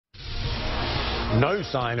No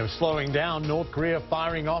sign of slowing down. North Korea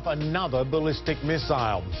firing off another ballistic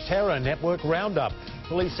missile. Terror network roundup.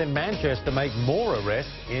 Police in Manchester make more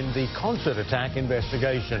arrests in the concert attack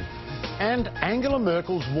investigation. And Angela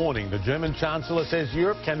Merkel's warning. The German Chancellor says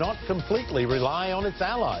Europe cannot completely rely on its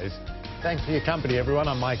allies. Thanks for your company, everyone.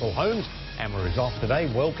 I'm Michael Holmes. Emma is off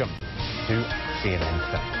today. Welcome to CNN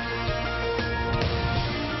State.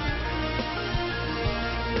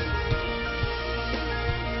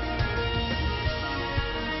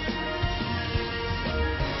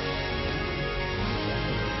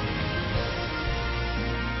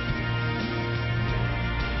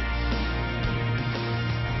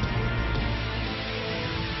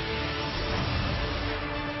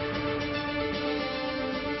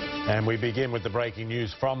 And we begin with the breaking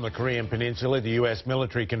news from the Korean Peninsula. The U.S.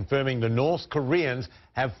 military confirming the North Koreans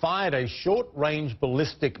have fired a short-range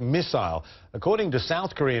ballistic missile. According to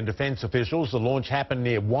South Korean defense officials, the launch happened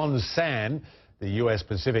near Wonsan. The U.S.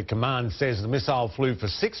 Pacific Command says the missile flew for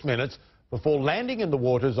 6 minutes before landing in the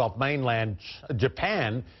waters off mainland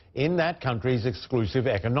Japan in that country's exclusive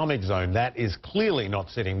economic zone. That is clearly not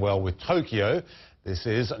sitting well with Tokyo. This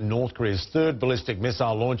is North Korea's third ballistic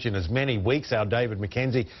missile launch in as many weeks. Our David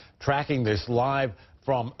McKenzie tracking this live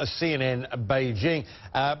from CNN Beijing.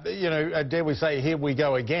 Dare we say, here we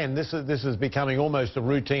go again. This is becoming almost a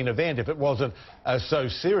routine event if it wasn't so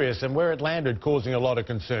serious, and where it landed causing a lot of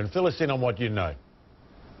concern. Fill us in on what you know.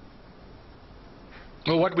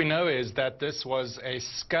 Well, what we know is that this was a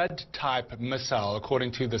Scud-type missile,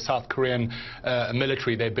 according to the South Korean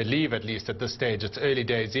military. They believe, at least at this stage, it's early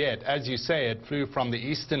days yet. As you say, it flew from the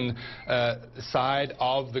eastern side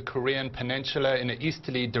of the Korean peninsula in an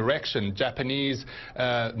easterly direction. Japanese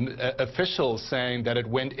officials saying that it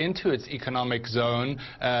went into its economic zone,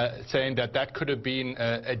 saying that that could have been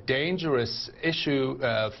a dangerous issue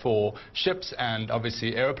for ships and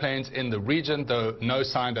obviously airplanes in the region, though no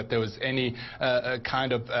sign that there was any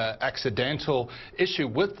kind of accidental issue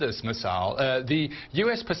with this missile. The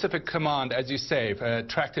U.S. Pacific Command, as you say,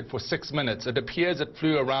 tracked it for 6 minutes. It appears it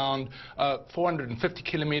flew around 450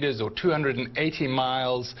 kilometers or 280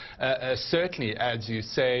 miles. Certainly, as you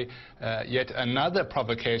say, yet another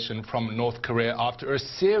provocation from North Korea after a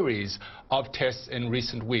series of tests in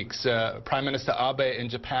recent weeks. Prime Minister Abe in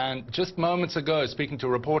Japan just moments ago speaking to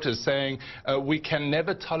reporters saying we can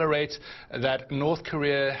never tolerate that North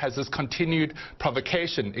Korea has this continued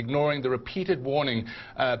provocation, ignoring the repeated warning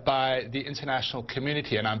by the international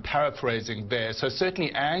community, and I'm paraphrasing there. So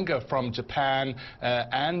certainly anger from Japan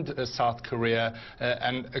and South Korea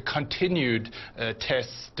and continued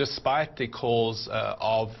tests despite the calls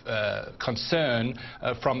of concern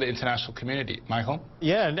from the international community. Michael?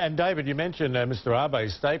 Yeah, and David, you mentioned Mr.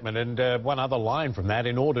 Abe's statement, and one other line from that: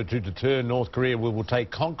 in order to deter North Korea, we will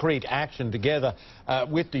take concrete action together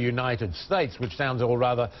with the United States, which sounds all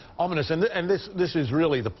rather ominous. And this is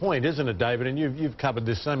really the point, isn't it, David? And you've covered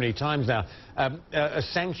this so many times now.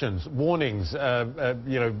 Sanctions, warnings,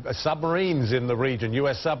 submarines in the region,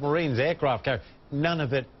 U.S. submarines, aircraft carriers, none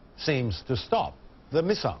of it seems to stop the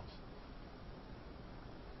missiles.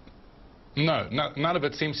 No, none of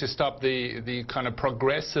it seems to stop the kind of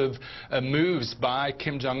progressive moves by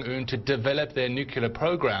Kim Jong-un to develop their nuclear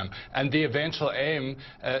program. And the eventual aim,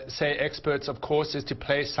 say experts, of course, is to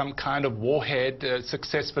place some kind of warhead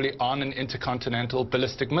successfully on an intercontinental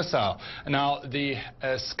ballistic missile. Now, the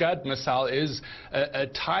Scud missile is a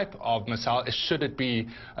type of missile, should it be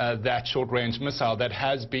that short-range missile that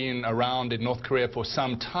has been around in North Korea for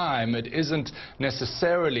some time. It isn't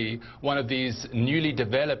necessarily one of these newly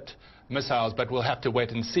developed missiles, but we'll have to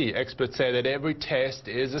wait and see. Experts say that every test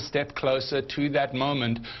is a step closer to that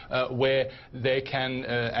moment where they can,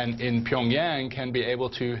 and in Pyongyang, can be able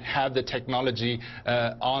to have the technology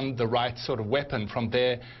on the right sort of weapon from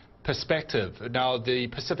their perspective. Now, the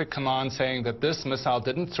Pacific Command saying that this missile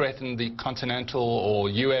didn't threaten the continental or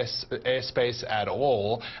U.S. airspace at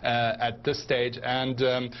all at this stage. And,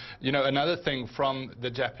 another thing from the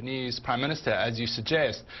Japanese Prime Minister, as you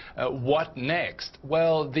suggest, what next?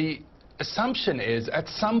 Well, the assumption is at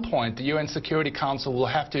some point the UN Security Council will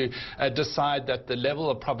have to decide that the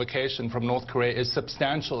level of provocation from North Korea is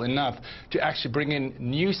substantial enough to actually bring in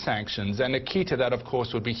new sanctions. And a key to that, of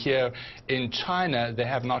course, would be here in China. They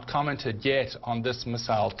have not commented yet on this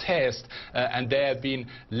missile test, and they have been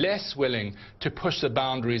less willing to push the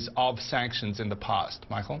boundaries of sanctions in the past.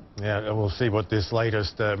 Michael? Yeah, we'll see what this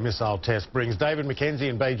latest missile test brings. David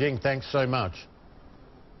McKenzie in Beijing, thanks so much.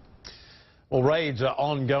 Well, raids are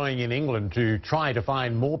ongoing in England to try to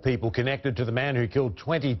find more people connected to the man who killed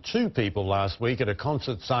 22 people last week at a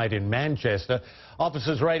concert site in Manchester.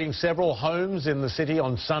 Officers raiding several homes in the city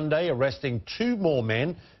on Sunday, arresting 2 more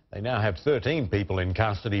men They now have 13 people in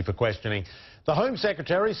custody for questioning. The Home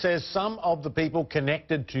Secretary says some of the people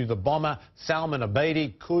connected to the bomber, Salman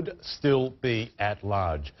Abedi, could still be at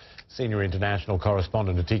large. Senior international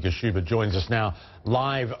correspondent Atika Schubert joins us now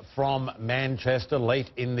live from Manchester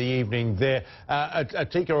late in the evening there.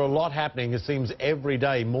 Atika, a lot happening, it seems, every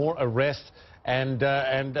day. More arrests and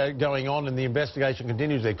going on, and the investigation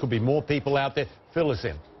continues. There could be more people out there. Fill us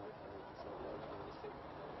in.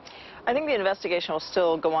 I think the investigation will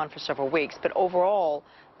still go on for several weeks, but overall,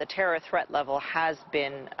 the terror threat level has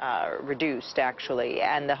been reduced, actually,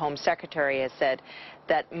 and the Home Secretary has said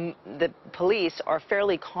that the police are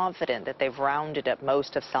fairly confident that they've rounded up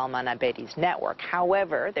most of Salman Abedi's network.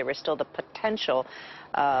 However, there is still the potential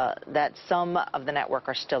that some of the network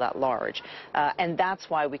are still at large. And that's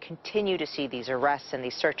why we continue to see these arrests and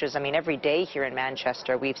these searches. I mean, every day here in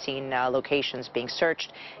Manchester, we've seen locations being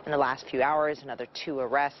searched in the last few hours, another 2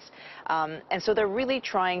 arrests. And so they're really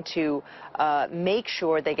trying to make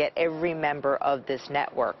sure they get every member of this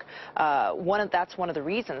network. That's one of the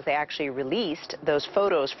reasons they actually released those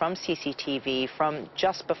photos from CCTV from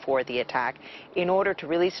just before the attack, in order to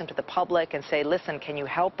release them to the public and say, listen, can you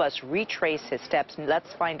help us retrace his steps?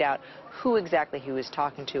 Let's find out who exactly he was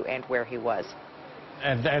talking to and where he was.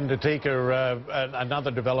 And Atika,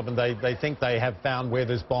 another development, they think they have found where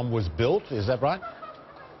this bomb was built. Is that right?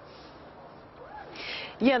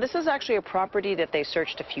 Yeah, this is actually a property that they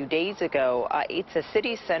searched a few days ago. It's a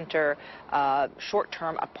city center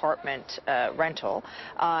short-term apartment rental,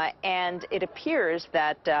 and it appears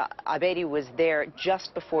that Abedi was there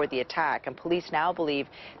just before the attack, and police now believe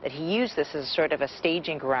that he used this as sort of a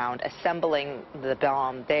staging ground, assembling the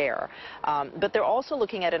bomb there. But they're also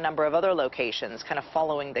looking at a number of other locations, kind of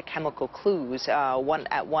following the chemical clues.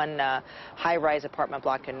 At one high-rise apartment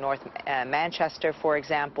block in North Manchester, for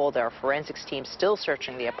example, there are forensics teams still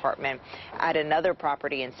searching the apartment. At another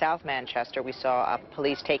property in South Manchester, we saw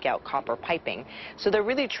police take out copper piping. So they're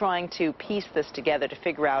really trying to piece this together to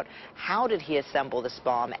figure out how did he assemble this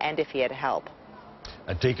bomb and if he had help.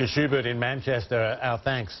 Atika Schubert in Manchester, our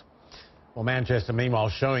thanks. Well, Manchester, meanwhile,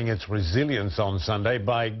 showing its resilience on Sunday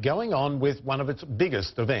by going on with one of its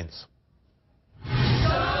biggest events.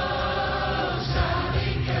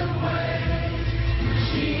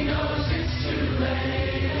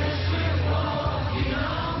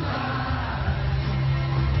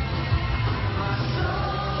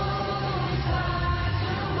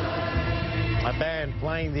 A band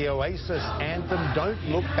playing the Oasis anthem, Don't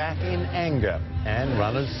Look Back in Anger, and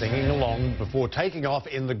runners singing along before taking off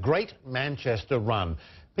in the Great Manchester Run.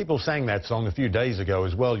 People sang that song a few days ago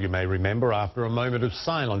as well, you may remember, after a moment of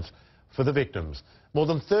silence for the victims. More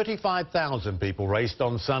than 35,000 people raced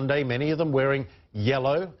on Sunday, many of them wearing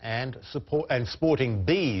yellow and sporting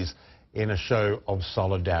bees in a show of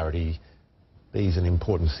solidarity. Bees an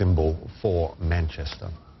important symbol for Manchester.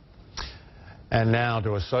 And now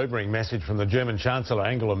to a sobering message from the German Chancellor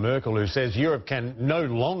Angela Merkel, who says Europe can no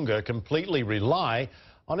longer completely rely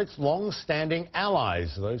on its long-standing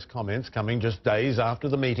allies. Those comments coming just days after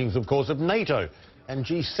the meetings, of course, of NATO and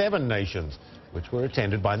G7 nations, which were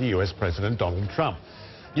attended by the US President Donald Trump.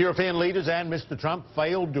 European leaders and Mr. Trump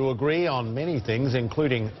failed to agree on many things,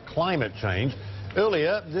 including climate change.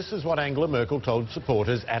 Earlier, this is what Angela Merkel told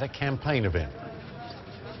supporters at a campaign event.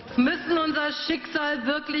 The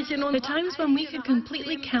times when we could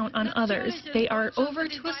completely count on others, they are over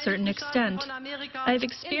to a certain extent. I've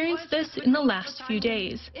experienced this in the last few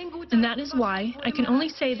days, and that is why I can only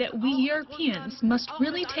say that we Europeans must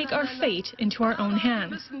really take our fate into our own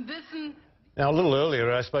hands. Now, a little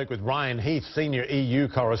earlier, I spoke with Ryan Heath, senior EU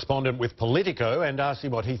correspondent with Politico, and asked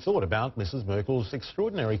him what he thought about Mrs. Merkel's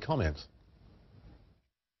extraordinary comments.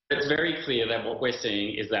 It's very clear that what we're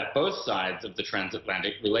seeing is that both sides of the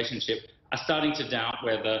transatlantic relationship are starting to doubt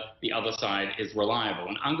whether the other side is reliable.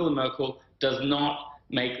 And Angela Merkel does not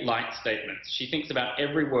make light statements. She thinks about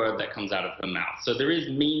every word that comes out of her mouth. So there is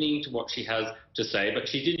meaning to what she has to say, but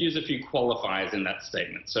she did use a few qualifiers in that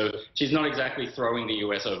statement. So she's not exactly throwing the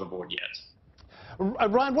US overboard yet.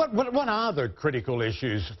 Ryan, what are the critical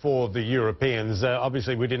issues for the Europeans?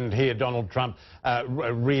 Obviously, we didn't hear Donald Trump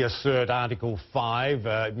reassert Article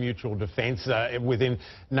 5, mutual defence within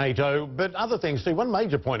NATO, but other things too. One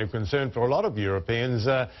major point of concern for a lot of Europeans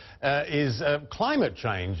is climate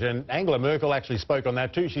change, and Angela Merkel actually spoke on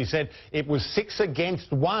that too. She said it was 6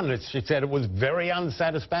 against 1. She said it was very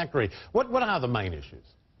unsatisfactory. What are the main issues?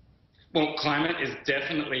 Well, climate is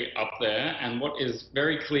definitely up there, and what is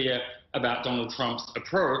very clear about Donald Trump's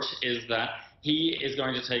approach is that he is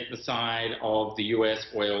going to take the side of the US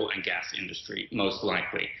oil and gas industry, most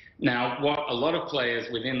likely. Now, what a lot of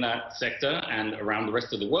players within that sector and around the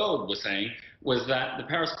rest of the world were saying was that the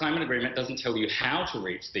Paris Climate Agreement doesn't tell you how to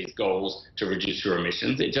reach these goals to reduce your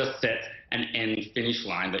emissions. It just sets an end finish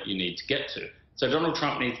line that you need to get to. So Donald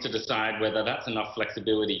Trump needs to decide whether that's enough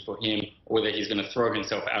flexibility for him or whether he's going to throw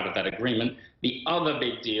himself out of that agreement. The other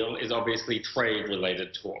big deal is obviously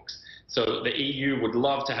trade-related talks. So the EU would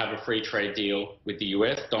love to have a free trade deal with the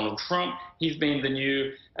US. Donald Trump, he's been the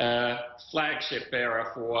new flagship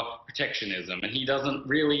bearer for protectionism, and he doesn't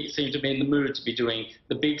really seem to be in the mood to be doing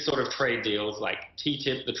the big sort of trade deals like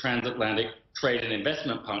TTIP, the Transatlantic Trade and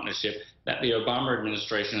Investment Partnership, that the Obama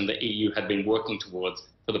administration and the EU had been working towards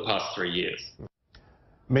for the past 3 years.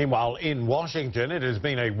 Meanwhile, in Washington, it has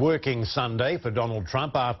been a working Sunday for Donald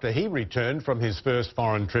Trump after he returned from his first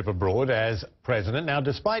foreign trip abroad as president. Now,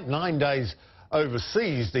 despite 9 days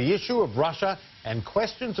overseas, the issue of Russia and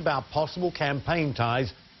questions about possible campaign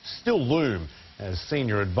ties still loom, as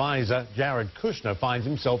senior advisor Jared Kushner finds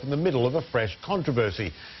himself in the middle of a fresh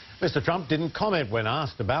controversy. Mr. Trump didn't comment when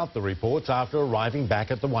asked about the reports after arriving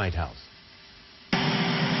back at the White House.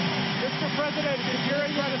 Mr. President, is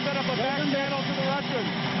Jared trying to set up a back channel to the Russians?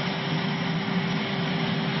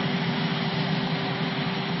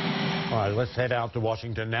 All right, let's head out to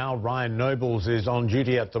Washington now. Ryan Nobles is on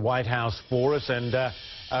duty at the White House for us. And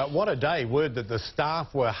what a day. Word that the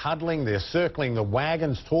staff were huddling, they're circling the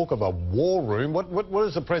wagons, talk of a war room. What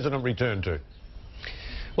does the president return to?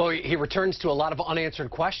 Well, he returns to a lot of unanswered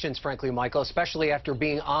questions, frankly, Michael, especially after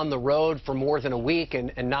being on the road for more than a week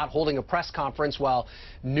and not holding a press conference while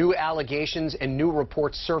new allegations and new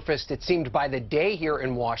reports surfaced, it seemed, by the day here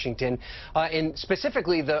in Washington. And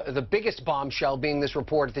specifically, the biggest bombshell being this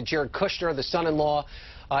report that Jared Kushner, the son-in-law,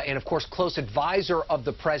 and, of course, close advisor of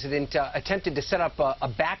the president, attempted to set up a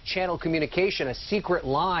back-channel communication, a secret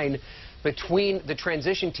line between the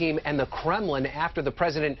transition team and the Kremlin after the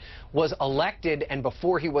president was elected and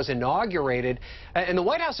before he was inaugurated. And the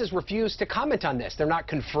White House has refused to comment on this. They're not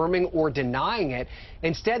confirming or denying it.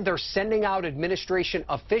 Instead, they're sending out administration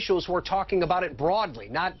officials who are talking about it broadly,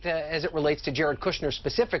 not as it relates to Jared Kushner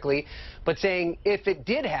specifically, but saying if it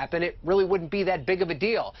did happen, it really wouldn't be that big of a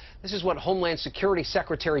deal. This is what Homeland Security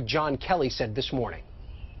Secretary John Kelly said this morning.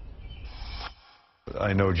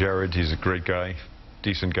 I know Jared. He's a great guy,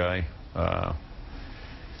 decent guy.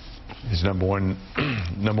 His number one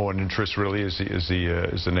interest really is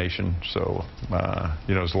the nation. So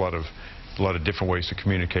you know, there's a lot of different ways to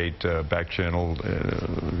communicate back channel,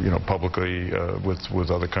 you know, publicly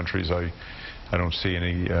with other countries. I don't see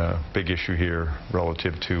any big issue here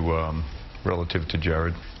relative to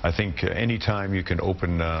Jared. I think any time you can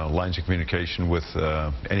open lines of communication with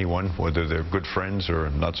anyone, whether they're good friends or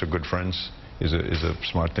not so good friends, is a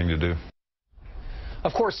smart thing to do.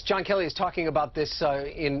 Of course, John Kelly is talking about this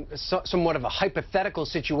in somewhat of a hypothetical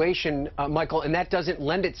situation, Michael, and that doesn't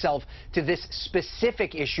lend itself to this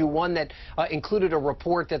specific issue, one that included a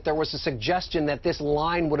report that there was a suggestion that this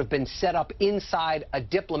line would have been set up inside a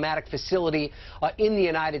diplomatic facility in the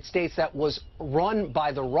United States that was run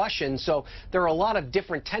by the Russians. So there are a lot of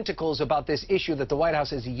different tentacles about this issue that the White House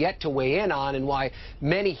has yet to weigh in on, and why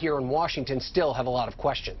many here in Washington still have a lot of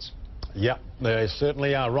questions. Yeah, they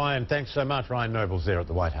certainly are. Ryan, thanks so much. Ryan Nobles there at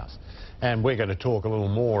the White House. And we're going to talk a little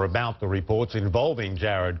more about the reports involving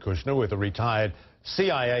Jared Kushner with a retired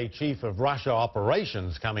CIA chief of Russia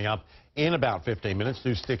operations coming up in about 15 minutes.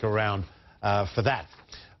 Do stick around for that.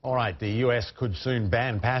 All right, the US could soon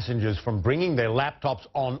ban passengers from bringing their laptops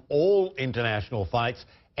on all international flights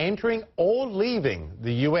entering or leaving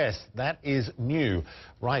the US. That is new.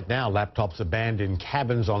 Right now, laptops are banned in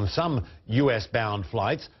cabins on some US-bound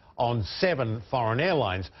flights on 7 foreign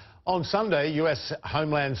airlines. On Sunday, US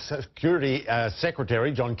Homeland Security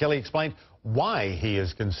Secretary John Kelly explained why he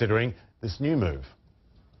is considering this new move.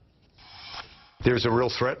 There's a real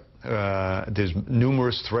threat. There's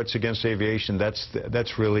numerous threats against aviation.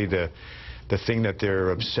 That's really the thing that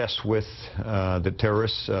they're obsessed with, the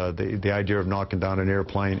terrorists, the idea of knocking down an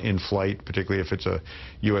airplane in flight, particularly if it's a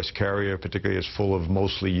U.S. carrier, particularly it's full of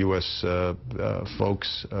mostly U.S.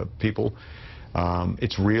 folks, people.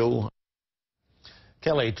 It's real.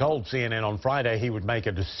 Kelly told CNN on Friday he would make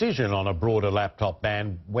a decision on a broader laptop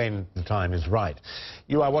ban when the time is right.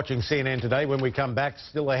 You are watching CNN Today. When we come back,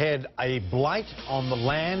 still ahead, a blight on the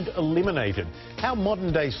land eliminated. How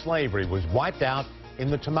modern-day slavery was wiped out in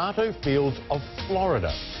the tomato fields of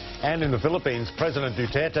Florida. And in the Philippines, President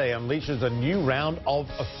Duterte unleashes a new round of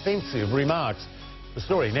offensive remarks. The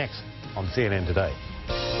story next on CNN Today.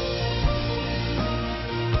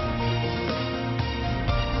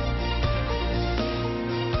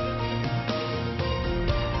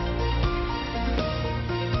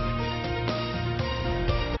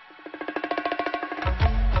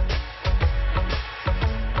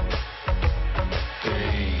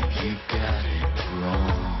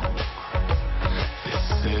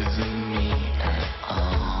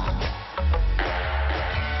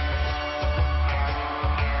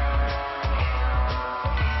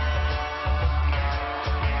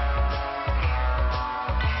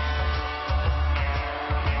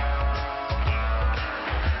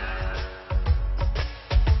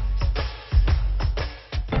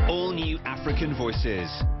 African Voices.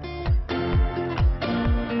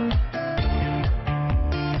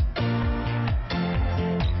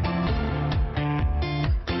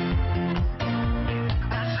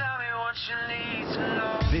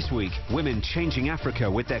 This week, women changing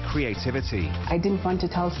Africa with their creativity. I didn't want to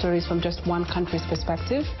tell stories from just one country's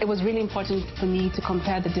perspective. It was really important for me to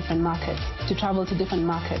compare the different markets, to travel to different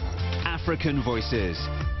markets. African Voices,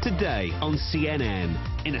 today on CNN,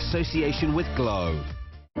 in association with Glow.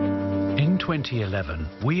 In 2011,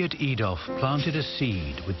 we at EDOF planted a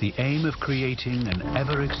seed with the aim of creating an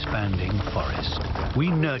ever-expanding forest. We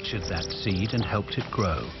nurtured that seed and helped it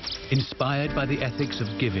grow. Inspired by the ethics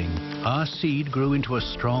of giving, our seed grew into a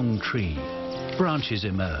strong tree. Branches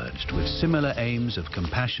emerged with similar aims of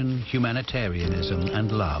compassion, humanitarianism,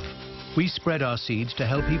 and love. We spread our seeds to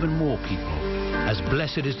help even more people. As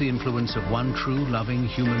blessed is the influence of one true loving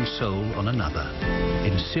human soul on another.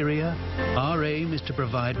 In Syria, our aim is to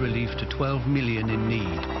provide relief to 12 million in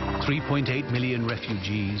need, 3.8 million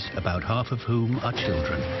refugees, about half of whom are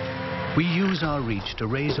children. We use our reach to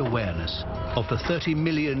raise awareness of the 30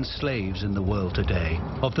 million slaves in the world today,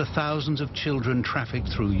 of the thousands of children trafficked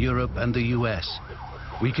through Europe and the US.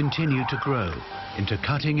 We continue to grow into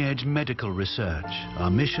cutting-edge medical research.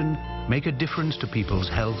 Our mission, make a difference to people's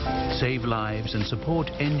health, save lives, and support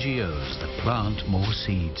NGOs that plant more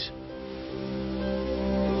seeds.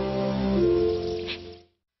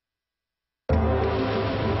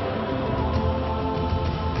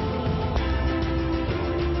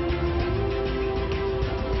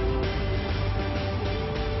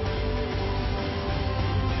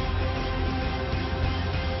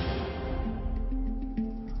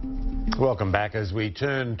 Welcome back as we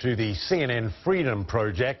turn to the CNN Freedom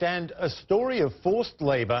Project and a story of forced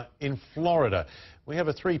labor in Florida. We have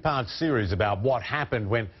a three-part series about what happened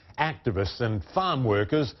when activists and farm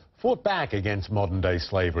workers fought back against modern-day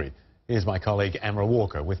slavery. Here's my colleague Amra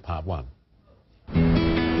Walker with part one.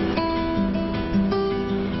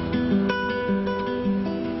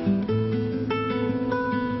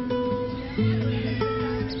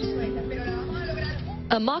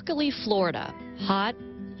 Immokalee, Florida. Hot,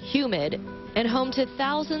 humid, and home to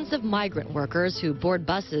thousands of migrant workers who board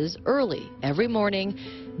buses early every morning,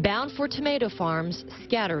 bound for tomato farms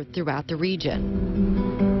scattered throughout the region.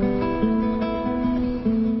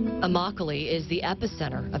 Immokalee is the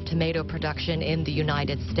epicenter of tomato production in the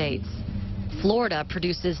United States. Florida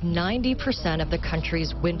produces 90% of the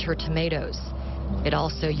country's winter tomatoes. It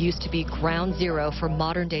also used to be ground zero for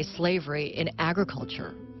modern-day slavery in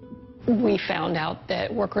agriculture. We found out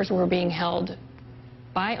that workers were being held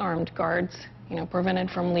by armed guards, prevented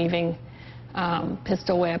from leaving,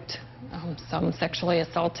 pistol whipped, some sexually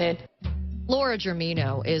assaulted. Laura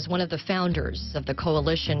Germino is one of the founders of the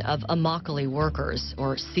Coalition of Immokalee Workers,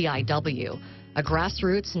 or CIW, a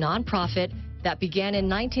grassroots nonprofit that began in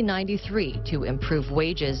 1993 to improve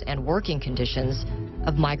wages and working conditions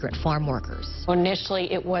of migrant farm workers.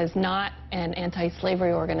 Initially, it was not an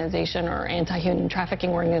anti-slavery organization or anti-human trafficking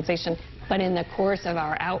organization, but in the course of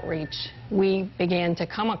our outreach, we began to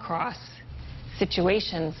come across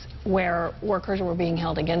situations where workers were being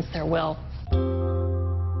held against their will.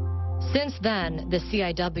 Since then, the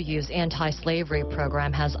CIW's anti-slavery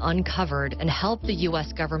program has uncovered and helped the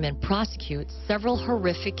U.S. government prosecute several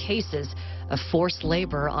horrific cases of forced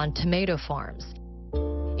labor on tomato farms.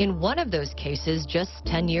 In one of those cases, just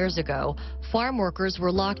 10 years ago, farm workers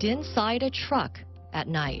were locked inside a truck at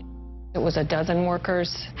night. It was a dozen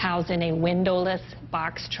workers housed in a windowless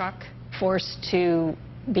box truck, forced to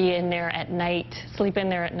be in there at night, sleep in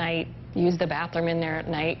there at night, use the bathroom in there at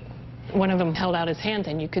night. One of them held out his hand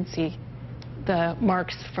and you could see the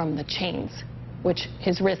marks from the chains, which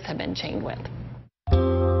his wrists had been chained with.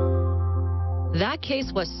 That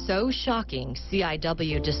case was so shocking,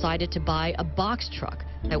 CIW decided to buy a box truck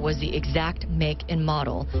that was the exact make and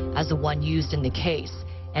model as the one used in the case,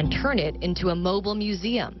 and turn it into a mobile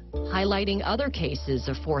museum, highlighting other cases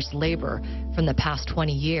of forced labor from the past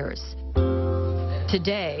 20 years.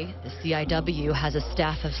 Today, the CIW has a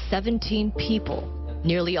staff of 17 people,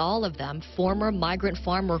 nearly all of them former migrant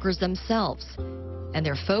farm workers themselves. And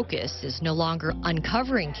their focus is no longer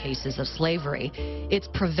uncovering cases of slavery, it's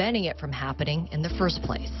preventing it from happening in the first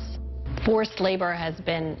place. Forced labor has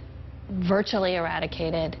been virtually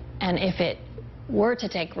eradicated, and if it were to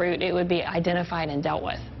take root, it would be identified and dealt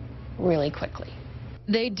with really quickly.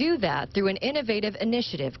 They do that through an innovative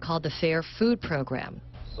initiative called the Fair Food Program.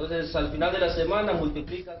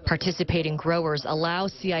 Participating growers allow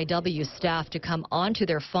CIW staff to come onto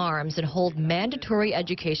their farms and hold mandatory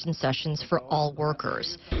education sessions for all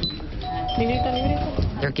workers.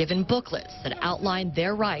 They're given booklets that outline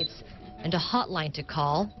their rights and a hotline to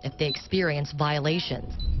call if they experience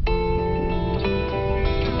violations.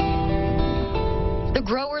 The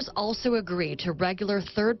growers also agreed to regular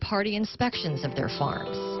third-party inspections of their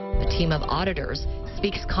farms. A team of auditors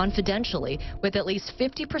speaks confidentially with at least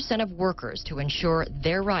 50% of workers to ensure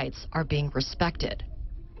their rights are being respected.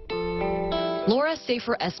 Laura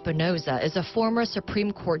Safer Espinoza is a former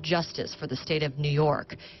Supreme Court justice for the state of New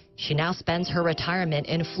York. She now spends her retirement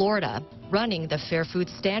in Florida, running the Fair Food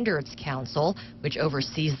Standards Council, which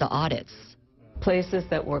oversees the audits. Places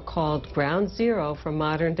that were called ground zero for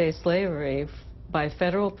modern-day slavery by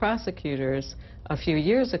federal prosecutors a few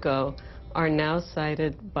years ago are now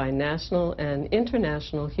cited by national and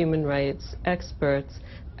international human rights experts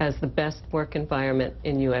as the best work environment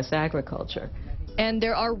in U.S. agriculture. And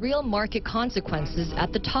there are real market consequences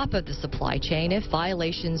at the top of the supply chain if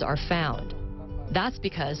violations are found. That's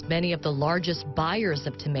because many of the largest buyers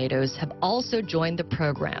of tomatoes have also joined the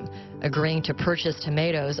program, agreeing to purchase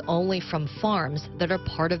tomatoes only from farms that are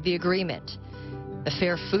part of the agreement. The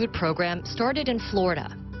Fair Food Program started in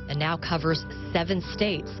Florida and now covers 7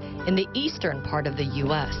 states in the eastern part of the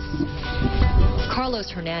U.S.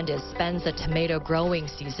 Carlos Hernandez spends the tomato growing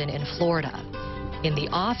season in Florida. In the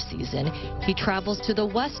off-season, he travels to the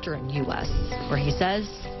western U.S., where he says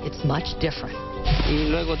it's much different.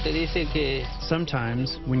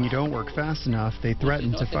 Sometimes, when you don't work fast enough, they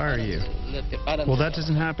threaten to fire you. Well, that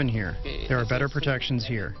doesn't happen here. There are better protections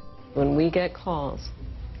here. When we get calls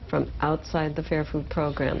from outside the Fair Food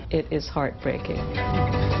Program, it is heartbreaking.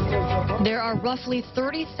 There are roughly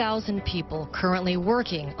 30,000 people currently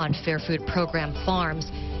working on Fair Food Program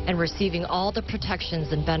farms and receiving all the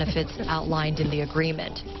protections and benefits outlined in the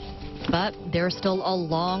agreement. But there's still a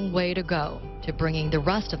long way to go to bringing the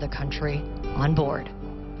rest of the country on board.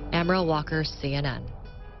 Amaryl Walker, CNN.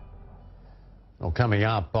 Well, coming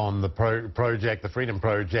up on the project, the Freedom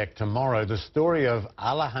Project tomorrow, the story of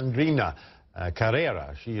Alejandrina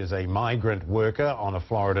Carrera. She is a migrant worker on a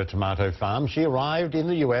Florida tomato farm. She arrived in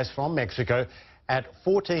the U.S. from Mexico at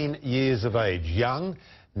 14 years of age. Young,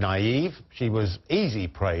 naive, she was easy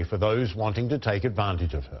prey for those wanting to take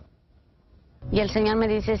advantage of her. He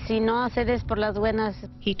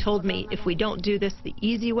told me if we don't do this the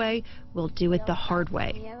easy way, we'll do it the hard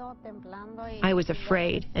way. I was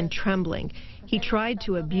afraid and trembling. He tried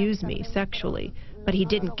to abuse me sexually, but he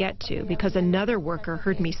didn't get to because another worker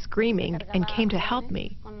heard me screaming and came to help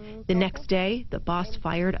me. The next day, the boss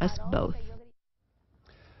fired us both.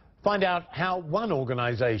 Find out how one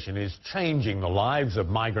organization is changing the lives of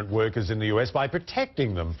migrant workers in the U.S. by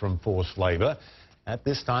protecting them from forced labor at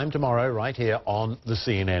this time tomorrow, right here on the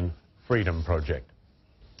CNN Freedom Project.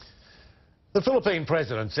 The Philippine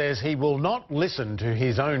president says he will not listen to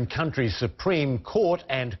his own country's Supreme Court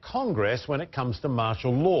and Congress when it comes to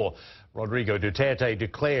martial law. Rodrigo Duterte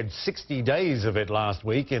declared 60 days of it last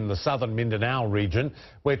week in the southern Mindanao region,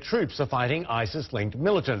 where troops are fighting ISIS-linked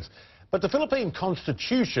militants. But the Philippine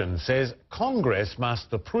Constitution says Congress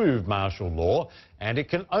must approve martial law, and it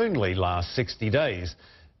can only last 60 days.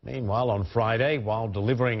 Meanwhile, on Friday, while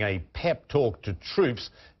delivering a pep talk to troops,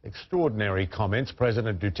 extraordinary comments,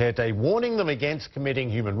 President Duterte warning them against committing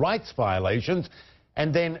human rights violations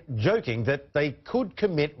and then joking that they could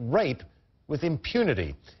commit rape with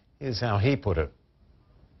impunity. Here's how he put it.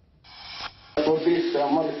 For this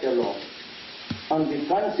martial law and the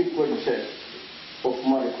consequences of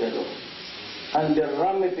martial law and the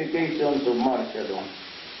ramifications of martial law,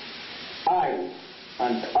 I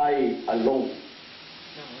and I alone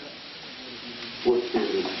would be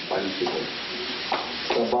responsible.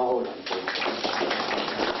 Trabaho lang po.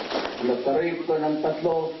 Nagtarig ko ng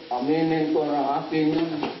tatlo, aminin ko na akin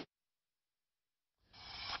yun.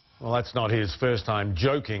 Well, that's not his first time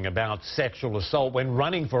joking about sexual assault. When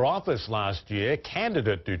running for office last year,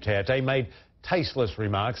 candidate Duterte made tasteless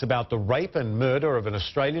remarks about the rape and murder of an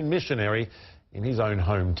Australian missionary in his own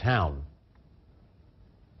hometown.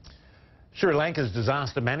 Sri Lanka's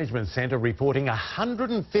Disaster Management Centre reporting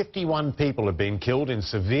 151 people have been killed in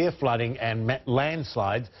severe flooding and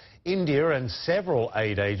landslides. India and several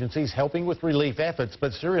aid agencies helping with relief efforts,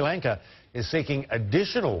 but Sri Lanka is seeking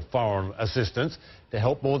additional foreign assistance to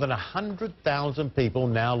help more than 100,000 people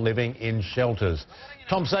now living in shelters.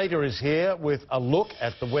 Tom Sater is here with a look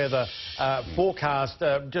at the weather forecast.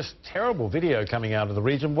 Just terrible video coming out of the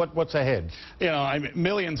region. What's ahead? You know,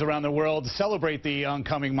 millions around the world celebrate the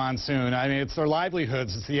oncoming monsoon. I mean, it's their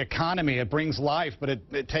livelihoods. It's the economy. It brings life, but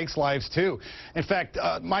it takes lives too. In fact,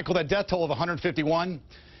 Michael, that death toll of 151,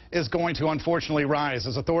 is going to unfortunately rise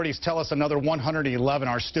as authorities tell us another 111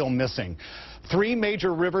 are still missing. 3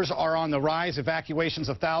 major rivers are on the rise, evacuations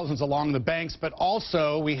of thousands along the banks, but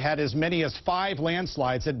also we had as many as 5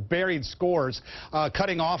 landslides that buried scores,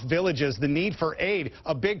 cutting off villages. The need for aid,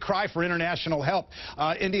 a big cry for international help.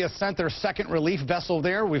 India sent their second relief vessel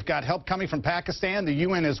there. We've got help coming from Pakistan, the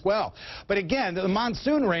UN as well. But again, the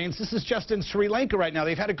monsoon rains, this is just in Sri Lanka right now.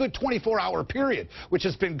 They've had a good 24-hour period, which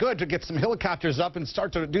has been good to get some helicopters up and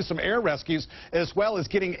start to do some air rescues as well as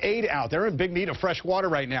getting aid out. They're in big need of fresh water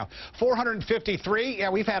right now. 453, yeah,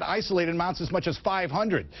 we've had isolated amounts as much as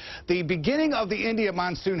 500. The beginning of the India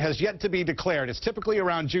monsoon has yet to be declared. It's typically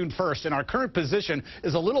around June 1st, and our current position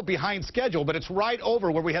is a little behind schedule, but it's right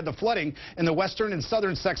over where we had the flooding in the western and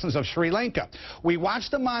southern sections of Sri Lanka. We watch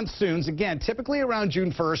the monsoons, again, typically around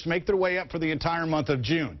June 1st, make their way up for the entire month of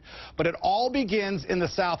June. But it all begins in the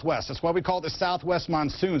southwest. That's why we call it the southwest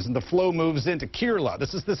monsoons, and the flow moves into Kerala.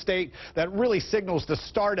 This is the state that really signals the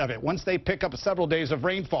start of it once they pick up several days of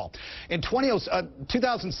rainfall. In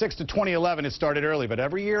 2006 to 2011, it started early, but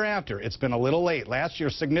every year after, it's been a little late. Last year,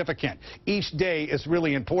 significant. Each day is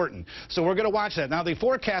really important. So we're going to watch that. Now, the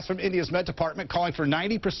forecast from India's Met Department calling for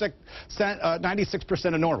 96%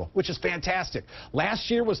 of normal, which is fantastic. Last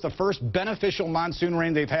year was the first beneficial monsoon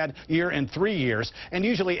rain they've had year in 3 years, and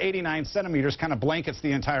usually 89 centimeters kind of blankets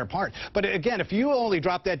the entire part. But again, if you only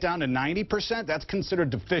drop that down to 90%, that's considered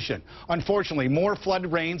deficient. Unfortunately, more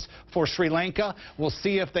flood rains for Sri Lanka. We'll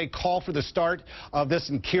see if they call for the start of this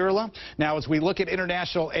in Kerala. Now, as we look at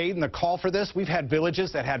international aid and the call for this, we've had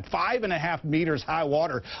villages that had 5.5 meters high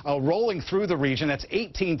water rolling through the region. That's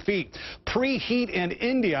 18 feet. Preheat in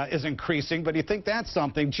India is increasing, but you think that's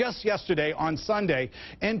something. Just yesterday on Sunday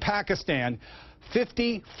in Pakistan,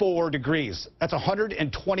 54 degrees. That's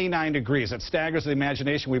 129 degrees. That staggers the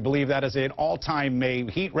imagination. We believe that is an all-time May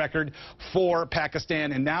heat record for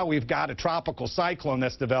Pakistan. And now we've got a tropical cyclone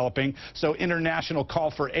that's developing. So international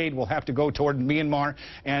call for aid will have to go toward Myanmar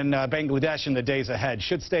and Bangladesh in the days ahead.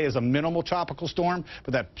 Should stay as a minimal tropical storm,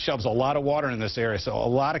 but that shoves a lot of water in this area. So a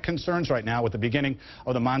lot of concerns right now with the beginning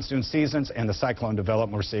of the monsoon seasons and the cyclone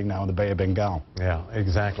development we're seeing now in the Bay of Bengal. Yeah,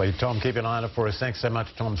 exactly. Tom, keep an eye on it for us. Thanks so much,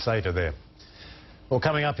 Tom Sater there. Well,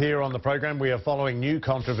 coming up here on the program, we are following new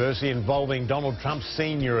controversy involving Donald Trump's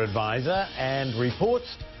senior advisor and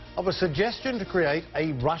reports of a suggestion to create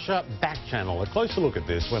a Russia back channel. A closer look at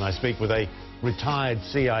this when I speak with a retired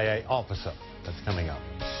CIA officer. That's coming up.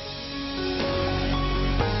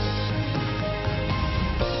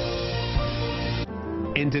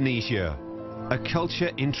 Indonesia, a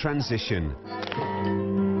culture in transition.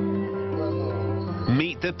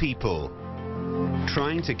 Meet the people,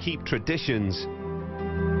 trying to keep traditions.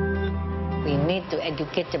 We need to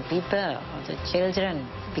educate the people, the children,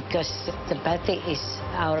 because the batik is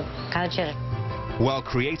our culture. While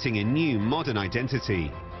creating a new modern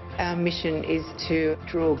identity. Our mission is to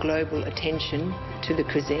draw global attention to the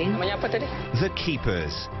cuisine. The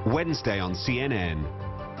Keepers, Wednesday on CNN.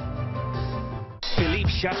 Philippe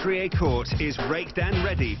Chatrier-Court is raked and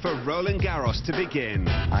ready for Roland Garros to begin.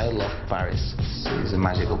 I love Paris. It's a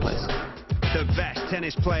magical place. The best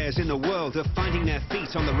tennis players in the world are finding their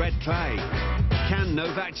feet on the red clay. Can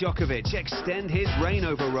Novak Djokovic extend his reign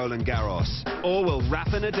over Roland Garros? Or will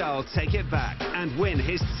Rafa Nadal take it back and win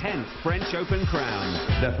his 10th French Open crown?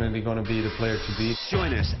 Definitely going to be the player to beat.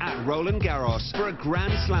 Join us at Roland Garros for a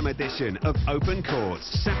Grand Slam edition of Open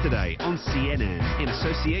Courts, Saturday on CNN, in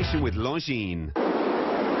association with Longines.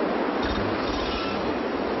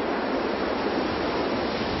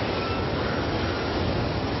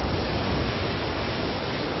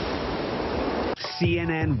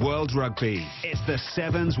 CNN World Rugby. It's the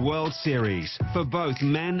Sevens World Series for both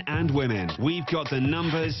men and women. We've got the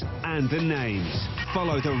numbers and the names.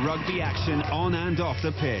 Follow the rugby action on and off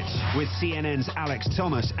the pitch with CNN's Alex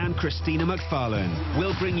Thomas and Christina McFarlane.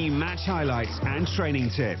 We'll bring you match highlights and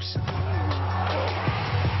training tips.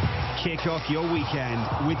 Kick off your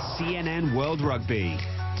weekend with CNN World Rugby.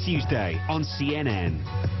 Tuesday on CNN.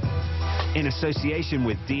 In association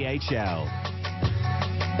with DHL.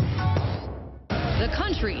 The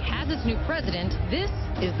country has its new president. This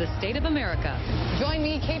is the state of America. Join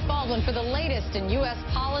me, Kate Baldwin, for the latest in U.S.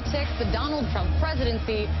 politics, the Donald Trump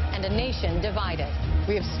presidency, and a nation divided.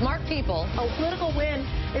 We have smart people. A political win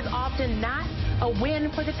is often not a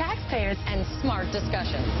win for the taxpayers. And smart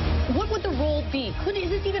discussion. What would the role be?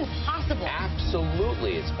 Is this even possible?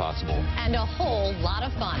 Absolutely, it's possible. And a whole lot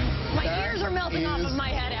of fun. My ears are melting off of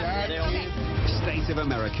my head after this. Okay. State of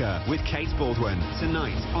America with Kate Baldwin,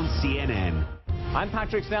 tonight on CNN. I'm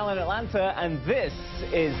Patrick Snell in Atlanta, and this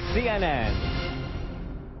is CNN.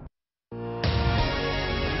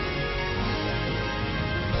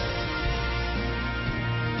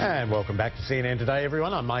 And welcome back to CNN Today,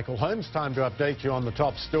 everyone. I'm Michael Holmes. Time to update you on the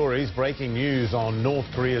top stories. Breaking news on North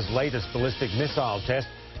Korea's latest ballistic missile test.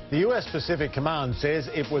 The U.S. Pacific Command says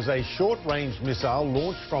it was a short-range missile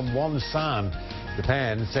launched from Wonsan.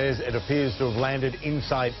 Japan says it appears to have landed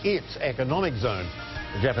inside its economic zone.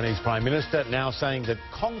 The Japanese Prime Minister now saying that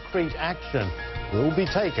concrete action will be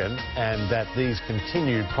taken and that these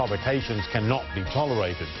continued provocations cannot be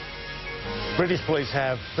tolerated. British police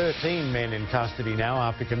have 13 men in custody now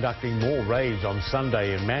after conducting more raids on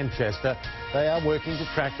Sunday in Manchester. They are working to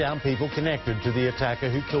track down people connected to the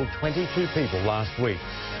attacker who killed 22 people last week.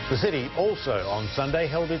 The city also on Sunday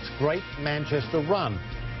held its Great Manchester Run.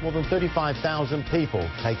 More than 35,000 people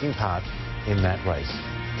taking part in that race.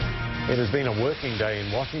 It has been a working day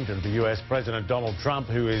in Washington for U.S. President Donald Trump,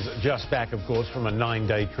 who is just back, of course, from a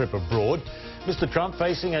 9-day trip abroad. Mr. Trump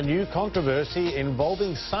facing a new controversy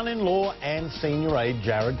involving son-in-law and senior aide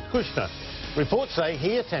Jared Kushner. Reports say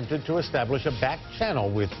he attempted to establish a back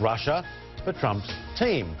channel with Russia for Trump's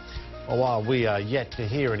team. Well, while we are yet to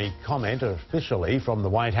hear any comment officially from the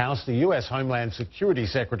White House, the U.S. Homeland Security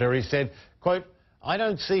Secretary said, quote, "I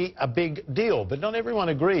don't see a big deal," but not everyone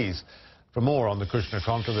agrees. For more on the Kushner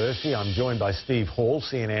controversy, I'm joined by Steve Hall,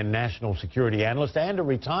 CNN national security analyst and a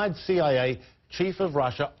retired CIA Chief of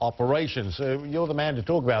Russia Operations. So you're the man to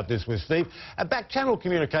talk about this with, Steve. Back-channel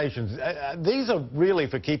communications, these are really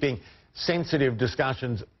for keeping sensitive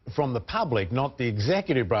discussions from the public, not the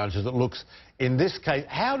executive branch as it looks in this case.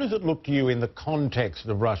 How does it look to you in the context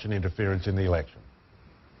of Russian interference in the election?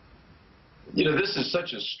 You know, this is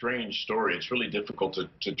such a strange story. It's really difficult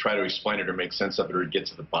to try to explain it or make sense of it or get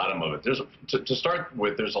to the bottom of it. To start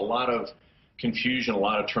with, there's a lot of confusion, a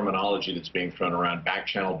lot of terminology that's being thrown around, back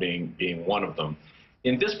channel being one of them.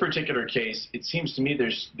 In this particular case, it seems to me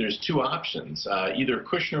there's two options. Either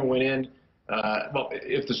Kushner went in, well,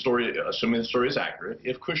 if the story, assuming the story is accurate,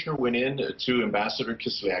 if Kushner went in to Ambassador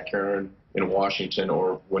Kislyak here in Washington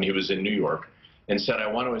or when he was in New York, and said,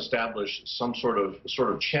 "I want to establish some sort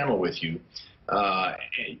of channel with you,"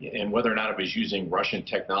 and whether or not it was using Russian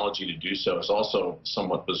technology to do so is also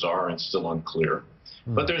somewhat bizarre and still unclear.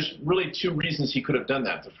 But there's really two reasons he could have done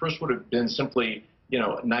that. The first would have been simply, you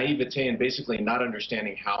know, naivete and basically not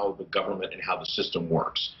understanding how the government and how the system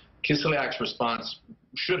works. Kislyak's response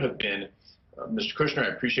should have been, "Mr. Kushner, I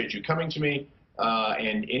appreciate you coming to me,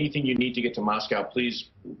 and anything you need to get to Moscow, please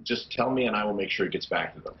just tell me and I will make sure it gets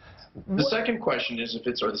back to them." The second question is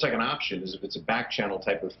or the second option is if it's a back channel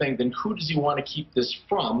type of thing, then who does he want to keep this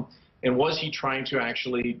from? And was he trying to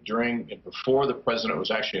actually, before the president was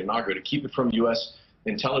actually inaugurated, keep it from U.S.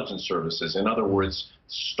 intelligence services? In other words,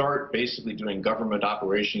 start basically doing government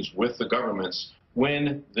operations with the governments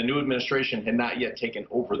when the new administration had not yet taken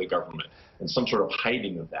over the government, and some sort of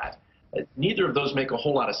hiding of that. Neither of those make a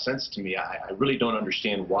whole lot of sense to me. I really don't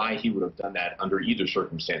understand why he would have done that under either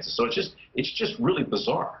circumstances. So it's just really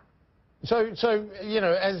bizarre. So you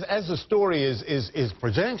know, as the story is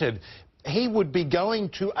presented, he would be going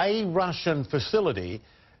to a Russian facility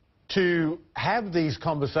to have these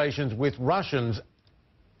conversations with Russians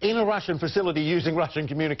in a Russian facility using Russian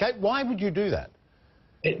communication. Why would you do that?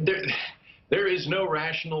 There is no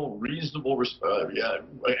rational, reasonable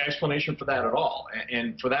explanation for that at all.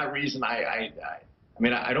 And for that reason, I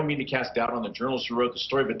mean, I don't mean to cast doubt on the journalist who wrote the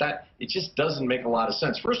story, but it just doesn't make a lot of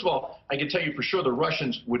sense. First of all, I can tell you for sure the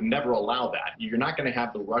Russians would never allow that. You're not going to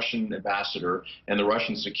have the Russian ambassador and the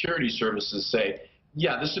Russian security services say,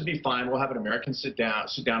 "Yeah, this would be fine. We'll have an American sit down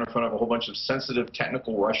in front of a whole bunch of sensitive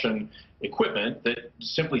technical Russian equipment that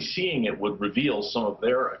simply seeing it would reveal some of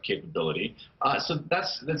their capability." So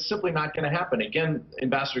that's simply not going to happen. Again,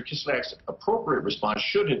 Ambassador Kislyak's appropriate response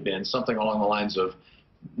should have been something along the lines of,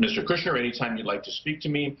 "Mr. Kushner, anytime you'd like to speak to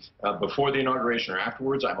me before the inauguration or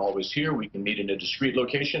afterwards, I'm always here. We can meet in a discreet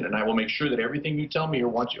location, and I will make sure that everything you tell me or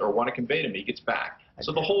want to convey to me gets back."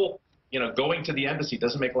 So the whole, going to the embassy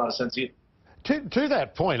doesn't make a lot of sense either. To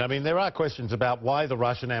that point, I mean, there are questions about why the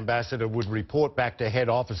Russian ambassador would report back to head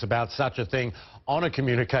office about such a thing on a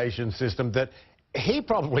communication system that he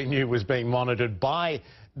probably knew was being monitored by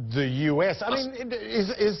the U.S. I mean,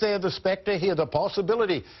 is there the specter here, the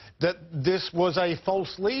possibility that this was a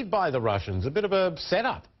false lead by the Russians, a bit of a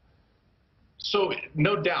setup? So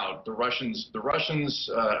no doubt the Russians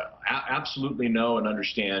absolutely know and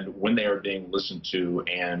understand when they are being listened to,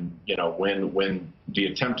 and when the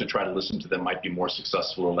attempt to try to listen to them might be more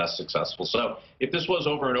successful or less successful. So if this was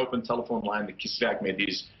over an open telephone line that Kislyak made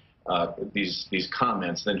these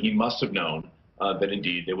comments, then he must have known that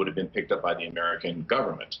indeed they would have been picked up by the American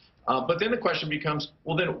government. But then the question becomes,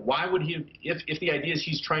 well, then why would he, if the idea is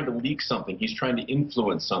he's trying to leak something, he's trying to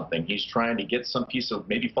influence something, he's trying to get some piece of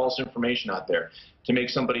maybe false information out there to make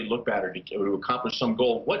somebody look bad or to accomplish some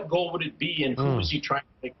goal, what goal would it be and who is he trying to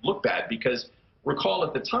make look bad? Because recall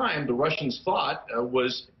at the time, the Russians thought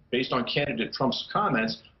was, based on candidate Trump's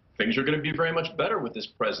comments, things are going to be very much better with this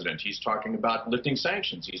president. He's talking about lifting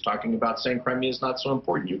sanctions. He's talking about saying Crimea is not so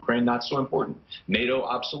important, Ukraine not so important, NATO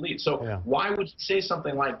obsolete. So why would he say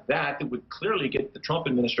something like that that would clearly get the Trump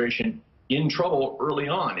administration in trouble early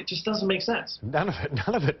on? It just doesn't make sense. None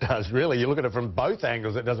of it does, really. You look at it from both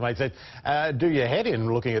angles, it doesn't make sense. Do your head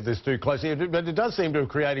in looking at this too closely. But it does seem to have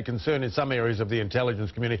created concern in some areas of the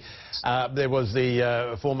intelligence community. There was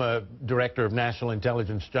the former Director of National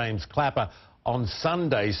Intelligence, James Clapper, on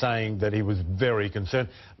Sunday saying that he was very concerned.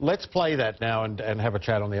 Let's play that now and have a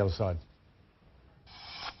chat on the other side.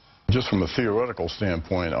 Just from a theoretical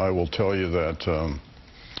standpoint, I will tell you that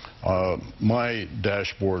my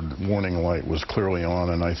dashboard warning light was clearly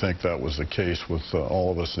on, and I think that was the case with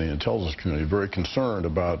all of us in the intelligence community, very concerned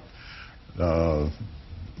about the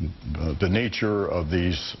nature of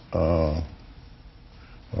these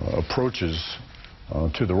approaches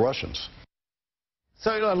to the Russians.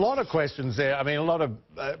 So a lot of questions there, I mean, a lot of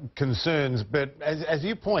concerns, but as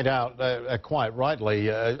you point out quite rightly,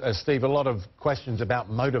 Steve, a lot of questions about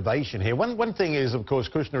motivation here. One thing is, of course,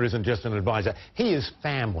 Kushner isn't just an advisor. He is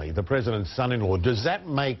family, the president's son-in-law. Does that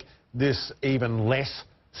make this even less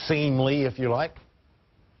seemly, if you like?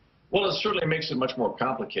 Well, it certainly makes it much more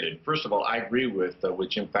complicated. First of all, I agree with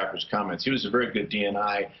Jim Clapper's comments. He was a very good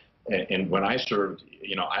DNI. And when I served,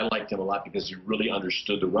 you know, I liked him a lot because he really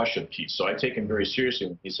understood the Russia piece. So I take him very seriously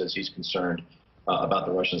when he says he's concerned about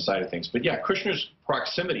the Russian side of things. But yeah, Kushner's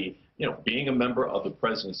proximity, you know, being a member of the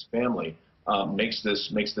president's family, makes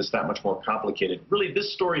this that much more complicated. Really,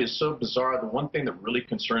 this story is so bizarre. The one thing that really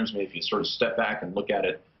concerns me, if you sort of step back and look at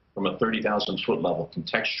it from a 30,000-foot level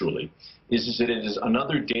contextually, is that it is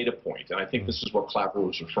another data point. And I think this is what Clapper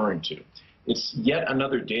was referring to. It's yet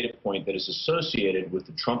another data point that is associated with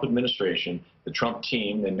the Trump administration, the Trump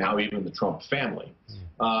team, and now even the Trump family.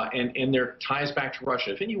 And their ties back to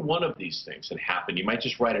Russia. If any one of these things had happened, you might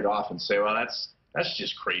just write it off and say, well, that's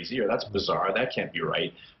just crazy, or that's bizarre, that can't be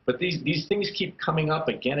right. But these things keep coming up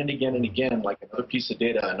again and again and again, like another piece of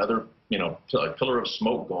data, another, you know, pillar of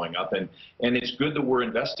smoke going up. And it's good that we're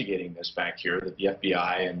investigating this back here, that the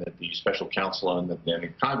FBI and that the special counsel and the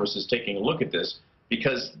Congress is taking a look at this,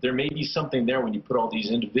 because there may be something there when you put all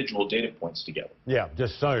these individual data points together. Yeah,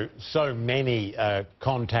 just so many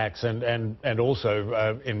contacts and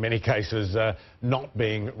also, in many cases, not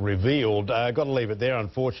being revealed. Got to leave it there,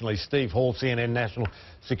 unfortunately. Steve Hall, CNN national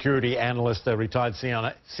security analyst, retired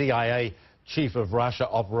CIA chief of Russia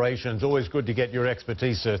operations. Always good to get your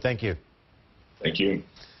expertise, sir. Thank you. Thank you.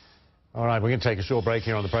 All right, we're going to take a short break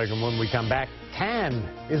here on the program. When we come back, Cannes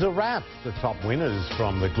is a wrap. The top winners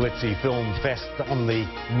from the glitzy film fest on the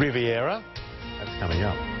Riviera. That's coming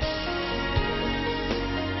up.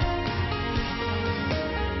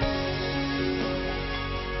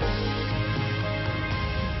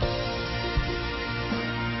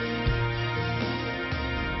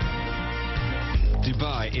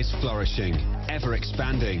 Dubai is flourishing, ever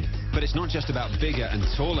expanding. But it's not just about bigger and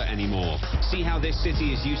taller anymore. See how this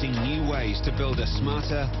city is using new ways to build a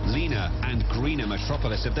smarter, leaner and greener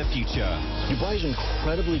metropolis of the future. Dubai is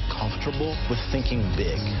incredibly comfortable with thinking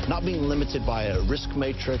big, not being limited by a risk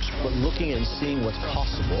matrix, but looking and seeing what's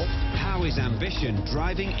possible. How is ambition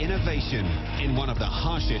driving innovation in one of the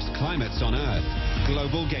harshest climates on Earth?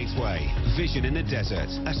 Global Gateway, Vision in the Desert,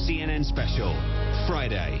 a CNN special,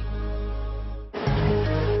 Friday.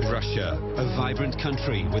 Russia, a vibrant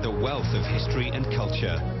country with a wealth of history and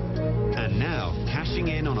culture. And now, cashing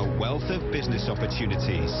in on a wealth of business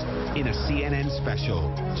opportunities. In a CNN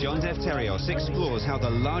special, John Defterios explores how the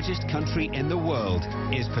largest country in the world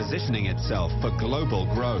is positioning itself for global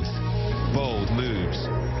growth. Bold moves,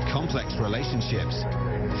 complex relationships.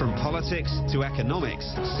 From politics to economics,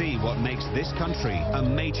 see what makes this country a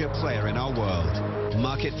major player in our world.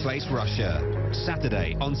 Marketplace Russia,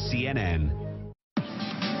 Saturday on CNN.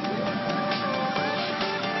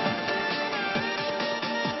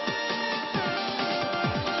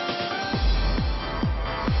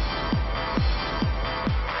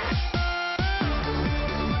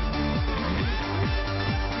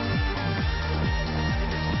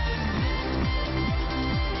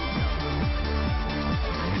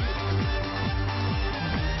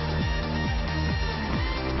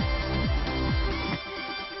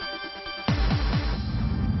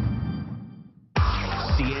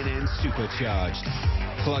 CNN Supercharged.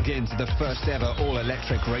 Plug into the first ever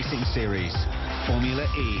all-electric racing series. Formula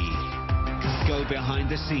E. Go behind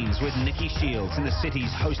the scenes with Nikki Shields in the cities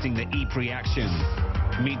hosting the E-Prix action.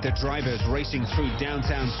 Meet the drivers racing through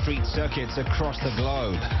downtown street circuits across the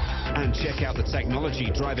globe. And check out the technology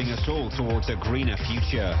driving us all towards a greener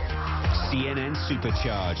future. CNN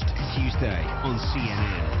Supercharged, Tuesday on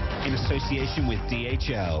CNN, in association with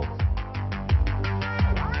DHL.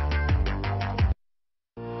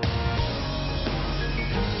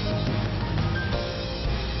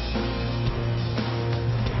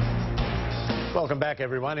 Welcome back,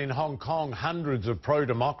 everyone. In Hong Kong, hundreds of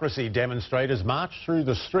pro-democracy demonstrators marched through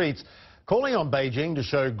the streets, calling on Beijing to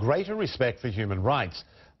show greater respect for human rights.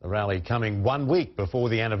 The rally coming 1 week before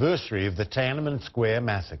the anniversary of the Tiananmen Square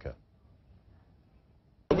massacre.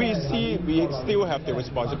 We still have the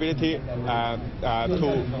responsibility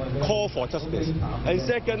to call for justice. And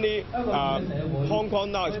secondly, Hong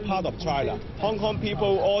Kong now is part of China. Hong Kong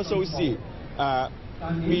people also see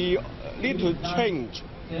we need to change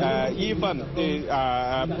even the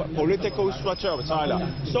political structure of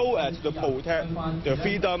China so as to protect the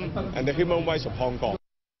freedom and the human rights of Hong Kong.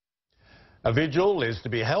 A vigil is to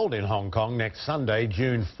be held in Hong Kong next Sunday,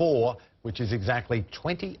 June 4, which is exactly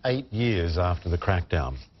 28 years after the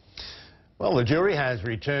crackdown. Well, the jury has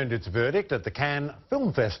returned its verdict at the Cannes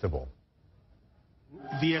Film Festival.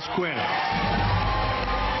 The Escuela.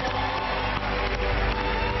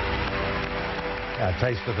 A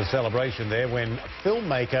taste of the celebration there when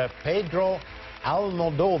filmmaker Pedro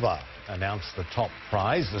Almodóvar announced the top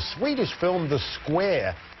prize, the Swedish film The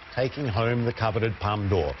Square, taking home the coveted Palme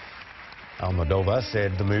d'Or. Almodóvar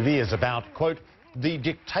said the movie is about, quote, the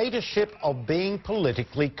dictatorship of being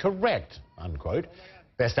politically correct, unquote.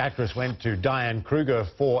 Best Actress went to Diane Kruger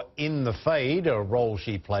for In the Fade, a role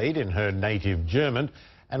she played in her native German.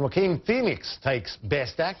 And Joaquin Phoenix takes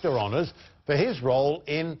Best Actor honours for his role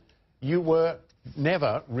in You Were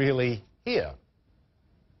Never Really Here.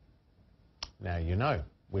 Now you know.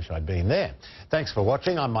 Wish I'd been there. Thanks for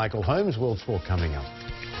watching. I'm Michael Holmes. World Sport coming up.